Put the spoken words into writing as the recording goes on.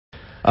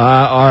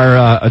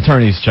Our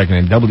attorney's checking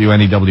in.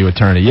 WNEW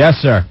attorney. Yes,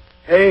 sir.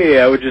 Hey,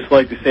 I would just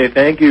like to say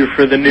thank you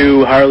for the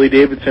new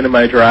Harley-Davidson in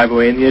my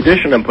driveway and the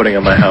addition I'm putting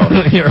on my house.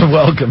 You're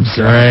welcome,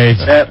 sir.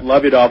 Great.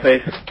 Love you,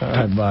 Dollface. All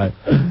right, bye.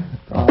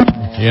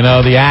 You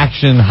know, the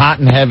action, hot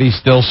and heavy,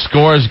 still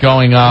scores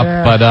going up,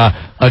 but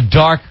a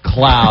dark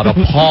cloud, a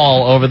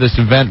pall over this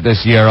event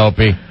this year,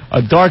 Opie.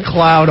 A dark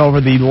cloud over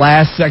the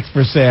last Sex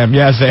for Sam.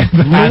 Yes,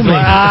 Anthony.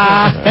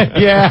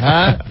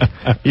 Yeah.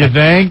 You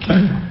think?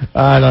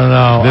 I don't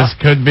know. This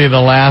could be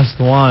the last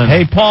one.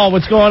 Hey, Paul,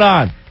 what's going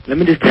on? Let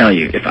me just tell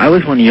you, if I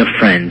was one of your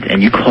friends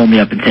and you call me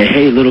up and say,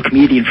 hey, little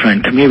comedian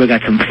friend, come here, we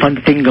got some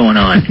fun thing going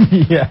on,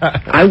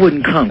 I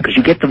wouldn't come because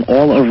you get them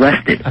all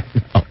arrested.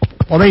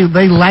 Well,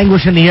 they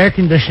languish in the air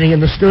conditioning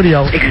in the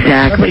studio.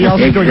 Exactly. Everybody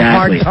else is doing a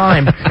hard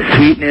time.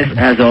 Sweetness,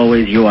 as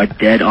always, you are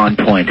dead on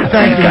point.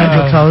 Thank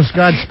you, Toast.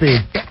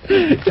 Godspeed.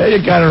 Yeah,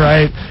 you got it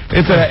right.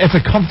 It's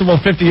a comfortable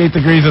 58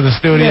 degrees in the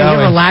studio. Yeah,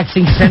 you're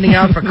relaxing, sending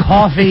out for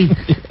coffee.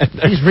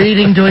 He's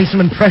reading, doing some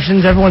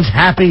impressions. Everyone's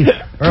happy.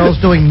 Earl's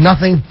doing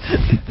nothing.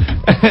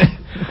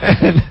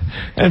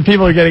 and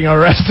people are getting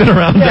arrested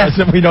around us,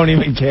 and we don't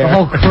even care. The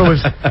whole crew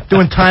is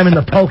doing time in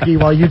the pokey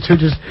while you two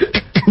just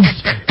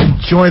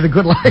enjoy the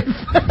good life.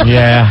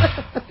 Yeah.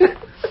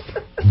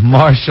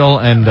 Marshall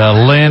and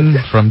Lynn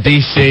from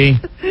D.C.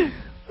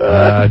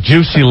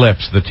 Juicy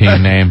Lips, the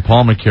team name.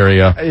 Paul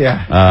Mercurio.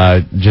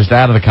 Just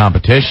out of the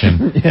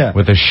competition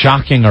with a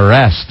shocking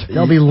arrest.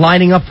 They'll be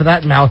lining up for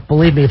that mouth,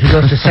 believe me, if he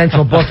goes to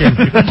Central Booking.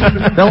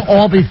 They'll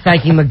all be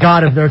thanking the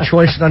God of their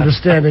choice and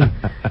understanding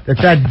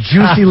that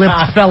Juicy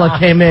Lips fella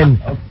came in.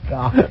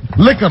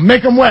 Lick him,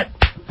 make him wet.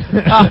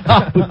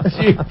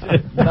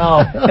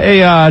 No.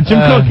 Hey, Jim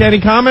Cook, any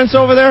comments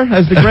over there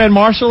as the Grand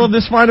Marshal of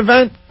this fine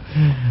event?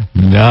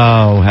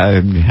 No.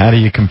 How do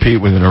you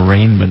compete with an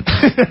arraignment?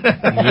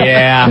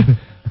 Yeah.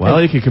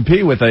 Well, you can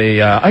compete with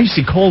a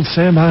icy cold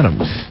Sam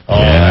Adams.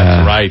 Oh,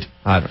 that's right.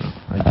 I don't know.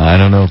 I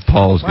don't know if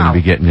Paul's going to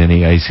be getting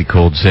any icy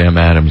cold Sam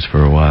Adams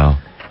for a while.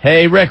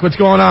 Hey, Rick, what's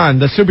going on?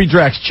 The Soupy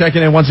Drex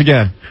checking in once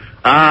again.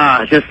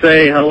 Just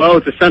say hello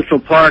to Central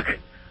Park.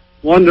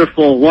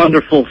 Wonderful,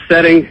 wonderful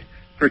setting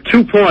for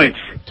 2 points.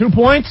 2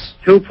 points?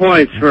 2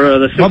 points for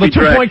the Soupy Well, the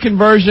Drex. 2-point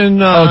conversion.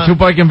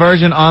 2-point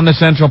conversion on the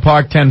Central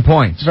Park, 10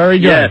 points. Very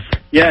good.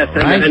 Yes,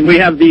 Right. and we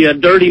have the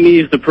dirty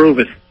knees to prove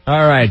it.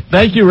 All right.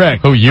 Thank you,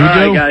 Rick. Who, you All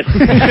do? right,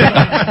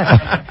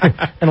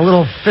 guys. And a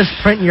little fist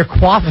print in your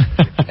quaff.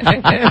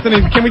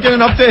 Anthony, can we get an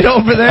update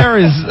over there?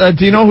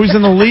 Do you know who's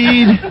in the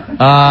lead?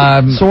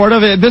 Sort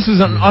of. This is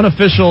an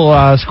unofficial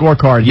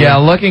scorecard. Yeah,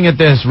 looking at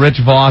this,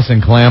 Rich Voss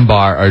and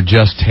Clambar are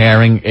just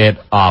tearing it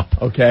up.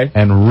 Okay.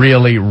 And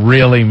really,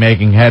 really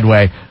making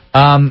headway.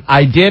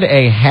 I did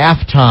a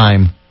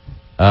halftime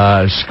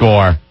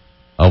score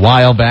a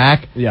while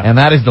back, and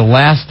that is the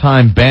last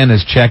time Ben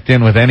has checked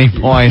in with any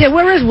points. Yeah,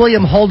 where is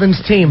William Holden's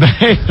team?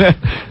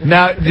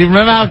 Now, do you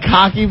remember how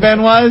cocky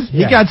Ben was?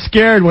 He got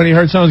scared when he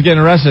heard someone was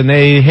getting arrested, and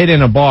they hid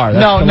in a bar.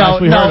 That's the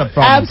last we heard it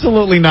from him.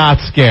 Absolutely not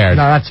scared.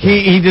 No, that's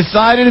he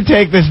decided to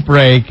take this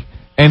break,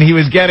 and he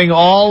was getting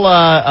all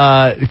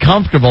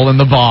comfortable in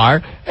the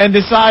bar, and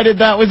decided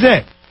that was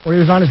it. When he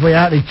was on his way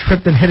out, he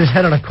tripped and hit his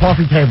head on a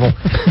coffee table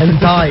and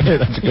died.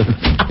 That's good.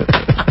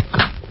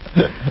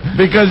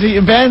 Because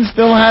Ben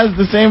still has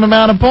the same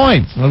amount of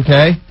points.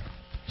 Okay.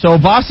 So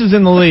Voss is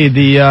in the lead.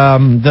 The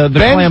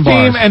Ben's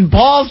team and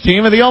Paul's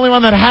team are the only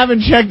one that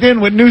haven't checked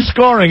in with new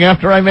scoring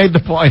after I made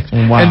the point.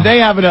 Wow. And they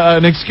have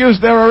an excuse.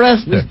 They're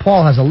arrested.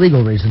 Paul has a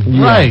legal reason.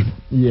 Yeah. Right.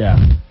 Yeah.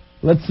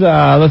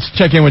 Let's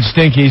check in with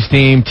Stinky's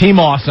team. Team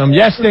Awesome.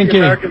 Yes,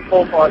 Stinky. All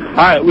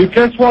right, we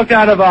just walked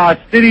out of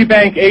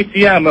Citibank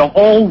ATM, a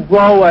whole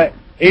row of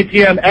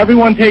ATM,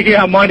 everyone taking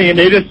out money, and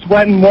they just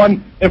went in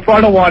one in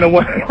front of one and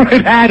went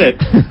right at it.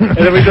 And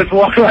then we just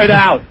walked right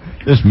out.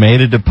 Just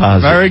made a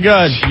deposit. Very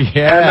good.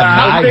 Yeah, and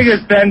I think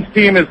as Ben's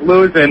team is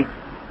losing.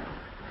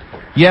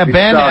 Yeah,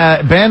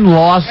 Ben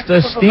lost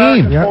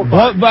steam. Yeah.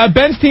 Well,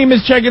 Ben's team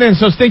is checking in,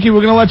 so Stinky,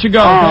 we're going to let you go.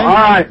 Oh, Okay? all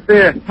right,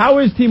 see ya. How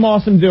is Team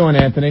Awesome doing,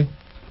 Anthony?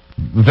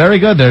 Very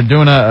good. They're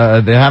doing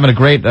they're having a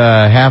great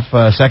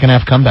second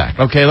half comeback.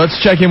 Okay, let's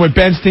check in with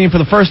Ben's team for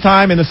the first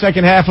time in the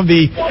second half of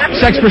the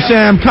Sex for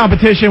Sam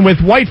competition with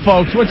white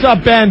folks. What's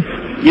up, Ben?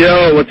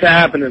 Yo, what's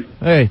happening?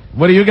 Hey,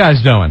 what are you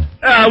guys doing?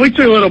 We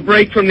took a little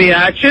break from the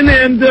action,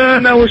 and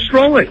now we're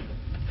strolling.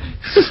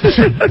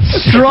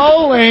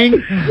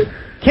 Strolling?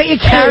 Can't you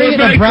carry it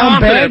in a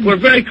brown bag? We're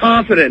very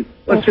confident.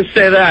 Let's just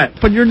say that.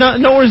 But you're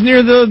not nowhere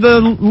near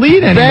the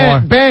lead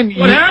anymore. Ben,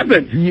 what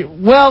happened?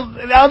 Well,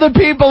 other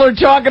people are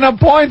chalking up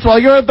points while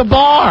you're at the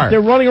bar.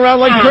 They're running around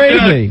like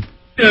crazy.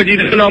 Dude, you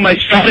didn't know my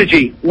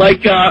strategy.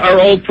 Like our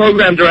old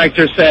program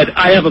director said,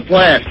 I have a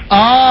plan.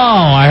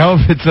 Oh, I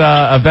hope it's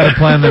a better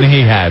plan than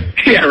he had.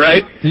 Yeah,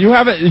 right? Do you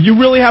have you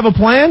really have a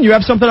plan? You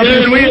have something up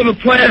your Dude, we have a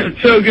plan.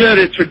 It's so good,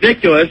 it's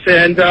ridiculous,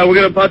 and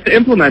we're about to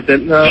implement it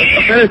in a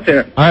minute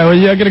here. All right, well,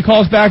 you're going to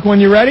call us back when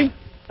you're ready?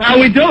 How are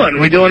we doing?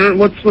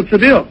 What's the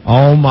deal?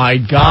 Oh, my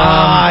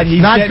God.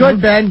 He's not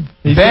good, Ben.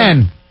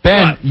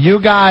 Ben,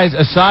 you guys,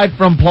 aside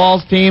from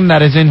Paul's team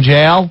that is in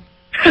jail,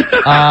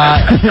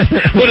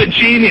 What a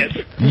genius.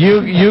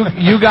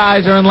 You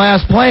guys are in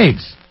last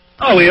place.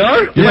 Oh, we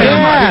are?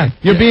 Yeah.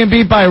 You're being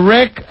beat by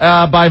Rick,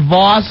 by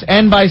Voss,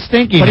 and by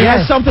Stinky. But he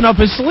has something up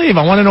his sleeve.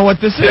 I want to know what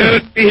this is.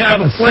 Dude, we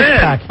have a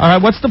plan. All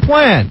right, what's the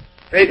plan?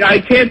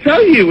 I can't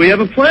tell you. We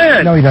have a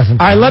plan. No, he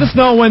doesn't. All right, let us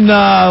know when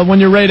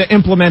you're ready to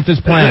implement this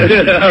plan.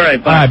 All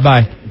right, bye. All right,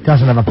 bye.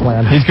 Doesn't have a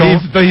plan.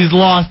 He's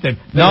lost it.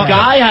 The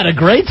guy had a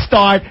great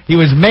start. He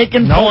was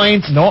making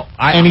points.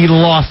 And he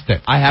lost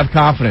it. I have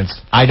confidence.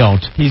 I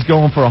don't. He's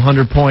going for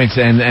 100 points,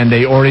 and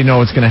they already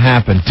know it's going to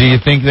happen. Do you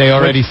think they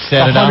already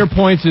set it up? 100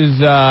 points is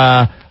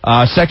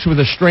sex with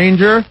a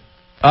stranger.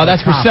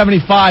 That's for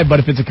 75, but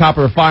if it's a cop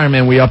or a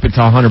fireman, we up it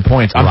to 100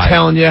 points. I'm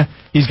telling you,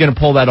 he's going to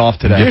pull that off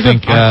today.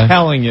 I'm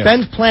telling you.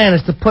 Ben's plan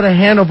is to put a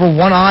hand over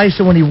one eye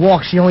so when he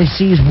walks, he only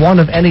sees one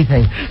of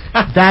anything.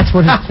 That's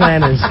what his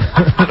plan is.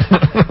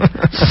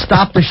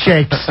 Stop the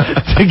shakes.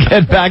 To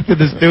get back to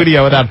the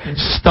studio without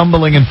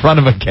stumbling in front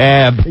of a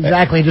cab.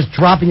 Exactly, just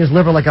dropping his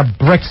liver like a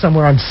brick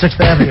somewhere on 6th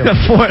Avenue.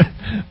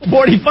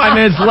 45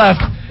 minutes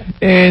left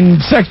in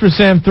Sex for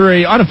Sam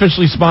 3,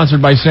 unofficially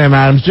sponsored by Sam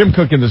Adams. Jim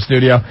Cook in the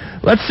studio.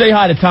 Let's say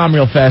hi to Tom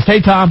real fast.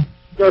 Hey, Tom.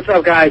 What's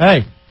up, guys?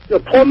 Hey.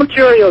 Paul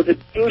Mercurio's a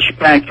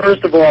douchebag,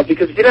 first of all,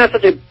 because if he didn't have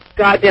such a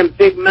goddamn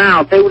big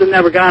mouth, they would have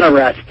never got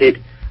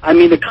arrested. I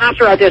mean, the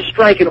cops are out there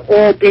striking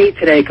all day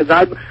today because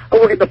I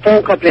work at the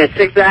phone company at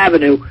 6th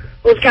Avenue.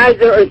 Those guys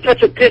are in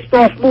such a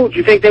pissed-off mood.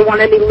 You think they want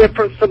any lift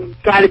from some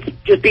guy that's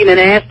just being an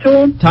ass to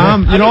them?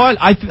 Tom, you know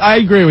what? I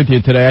agree with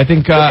you today. I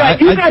think...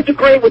 you guys are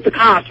great with the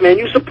cops, man.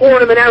 You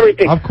support him and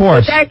everything. Of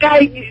course. But that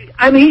guy,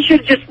 I mean, he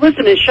should just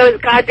listen and shut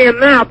his goddamn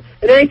mouth.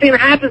 And anything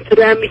that happens to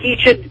them, he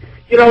should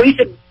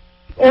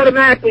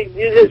automatically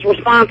is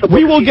responsible.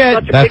 We will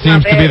get... That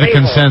seems to be the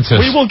consensus.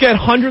 We will get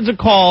hundreds of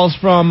calls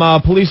from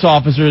police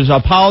officers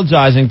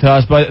apologizing to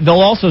us, but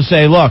they'll also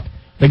say, look,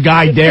 the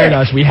guy dared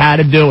us. We had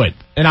to do it.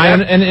 And I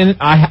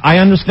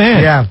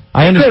understand. Yeah.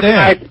 I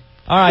understand.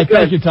 All right,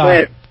 thank you,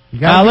 Tom.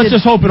 Let's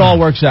just hope it all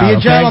works out. Be a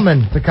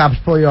gentleman. The cops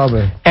pull you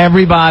over.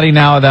 Everybody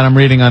now that I'm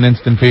reading on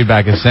instant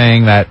feedback is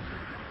saying that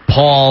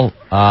Paul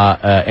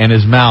and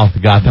his mouth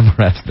got them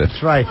arrested.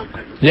 That's right.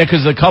 Yeah,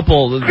 because the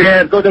couple,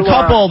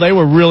 they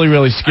were really,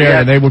 really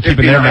scared, and they were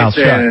keeping their mouths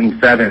shut.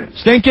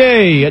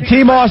 Stinky,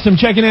 Team Awesome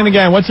checking in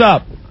again. What's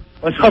up?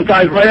 What's up,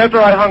 guys? Right after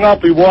I hung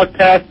up, we walked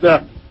past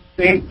the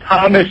St.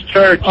 Thomas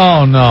Church.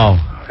 Oh, no.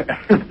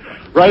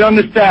 Right on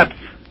the steps.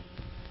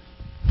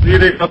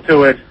 Leading up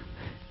to it.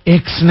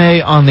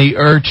 Ixnay on the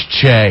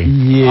Urch-Che.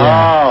 Yeah.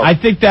 Oh. I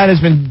think that has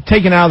been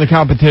taken out of the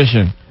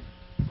competition.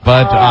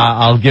 But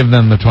I'll give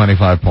them the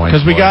 25 points.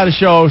 Because we got to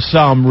show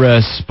some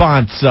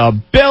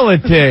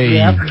responsibility.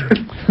 Yep.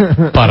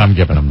 But I'm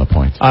giving them the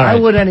points. All right. I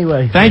would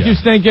anyway. Thank you,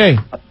 Stinky.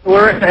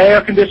 We're in an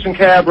air-conditioned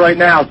cab right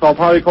now, so I'll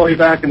probably call you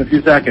back in a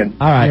few seconds.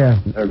 All right. Yeah.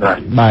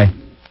 Bye.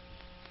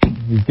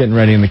 He's getting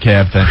ready in the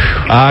cab thing.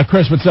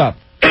 Chris, what's up?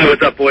 Hey,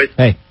 what's up, boys?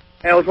 Hey.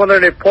 I was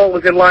wondering if Paul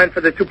was in line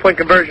for the 2-point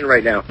conversion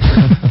right now.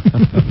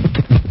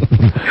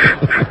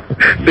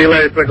 See you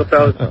later, Twinkle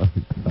Toes.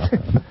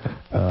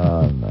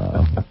 Oh,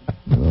 no.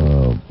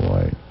 Oh,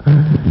 boy.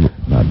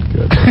 Not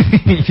good.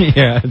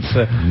 Yeah, it's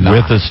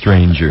with a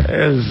stranger.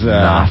 It's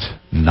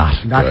Not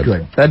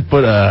good. That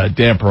put a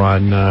damper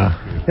on...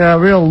 Yeah, a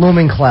real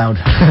looming cloud.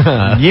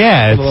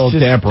 Yeah, it's a little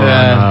just, damper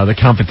on the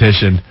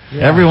competition.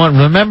 Yeah. Everyone,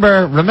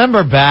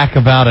 remember back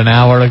about an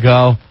hour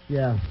ago?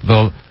 Yeah.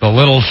 The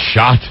little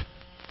shot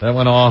that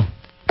went off.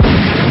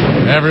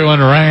 Everyone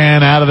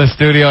ran out of the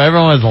studio.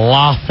 Everyone was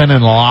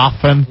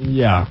laughing.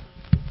 Yeah.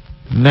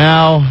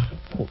 Now...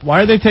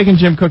 Why are they taking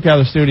Jim Cook out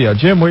of the studio?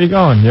 Jim, where you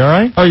going? You all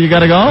right? Oh, you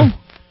got to go?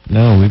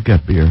 No, we've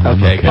got beer.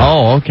 Okay.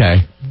 Oh,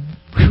 okay.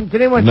 Did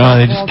anyone No,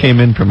 they just came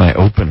in for my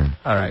opener.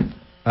 All right.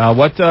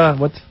 What,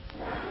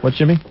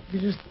 Jimmy? You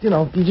just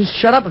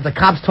shut up. If the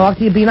cops talk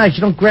to you, be nice.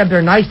 You don't grab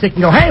their nightstick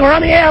and go, hey, we're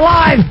on the air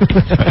live!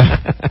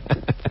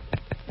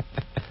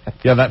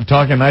 Yeah, that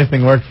talking nice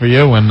thing worked for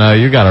you when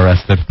you got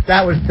arrested.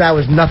 That was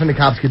nothing the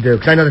cops could do,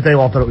 because I know that they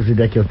all thought it was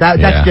ridiculous.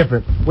 That's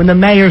different. When the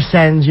mayor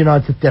sends,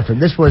 it's different.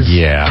 This was...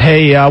 Yeah.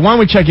 Hey, why don't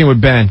we check in with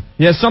Ben?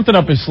 He has something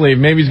up his sleeve.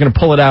 Maybe he's going to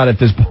pull it out at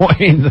this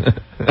point.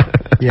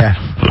 Yeah.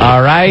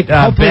 All right,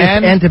 Hopefully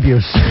Ben. it's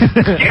antabuse.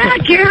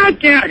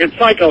 It's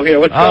Psycho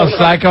here. What's going on?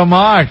 Psycho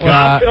Mark. Well,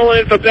 I'm filling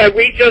in for Ben.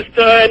 We just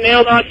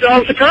nailed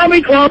ourselves a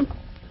comedy club.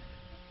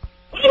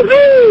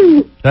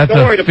 Woohoo! That's a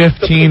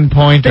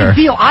 15-pointer.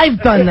 Big deal. I've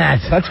done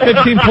that. That's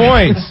 15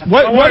 points.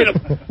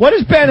 What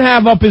does Ben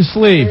have up his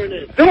sleeve?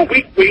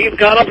 We've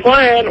got a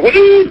plan.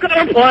 We've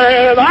got a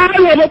plan. I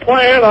love a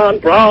plan on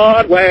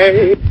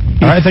Broadway.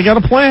 All right, they got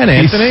a plan,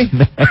 Anthony.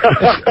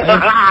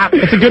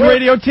 It's a good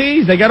radio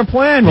tease. They got a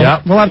plan. We'll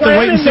have to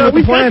wait and see what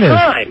the plan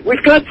is.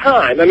 We've got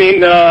time. I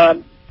mean,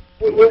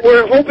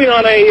 we're hoping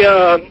on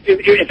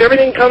if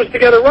everything comes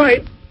together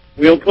right,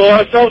 we'll pull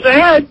ourselves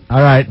ahead.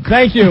 All right.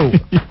 Thank you,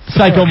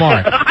 Psycho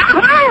Mark.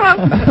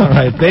 All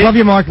right. Love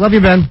you, Mark. Love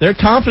you, Ben. They're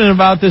confident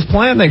about this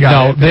plan they got.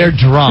 No, they're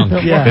drunk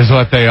is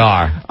what they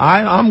are.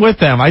 I'm with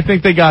them. I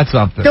think they got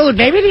something. Dude,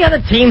 maybe the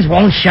other teams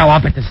won't show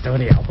up at the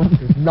studio.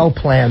 There's no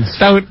plans.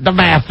 So the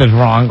math is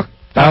wrong.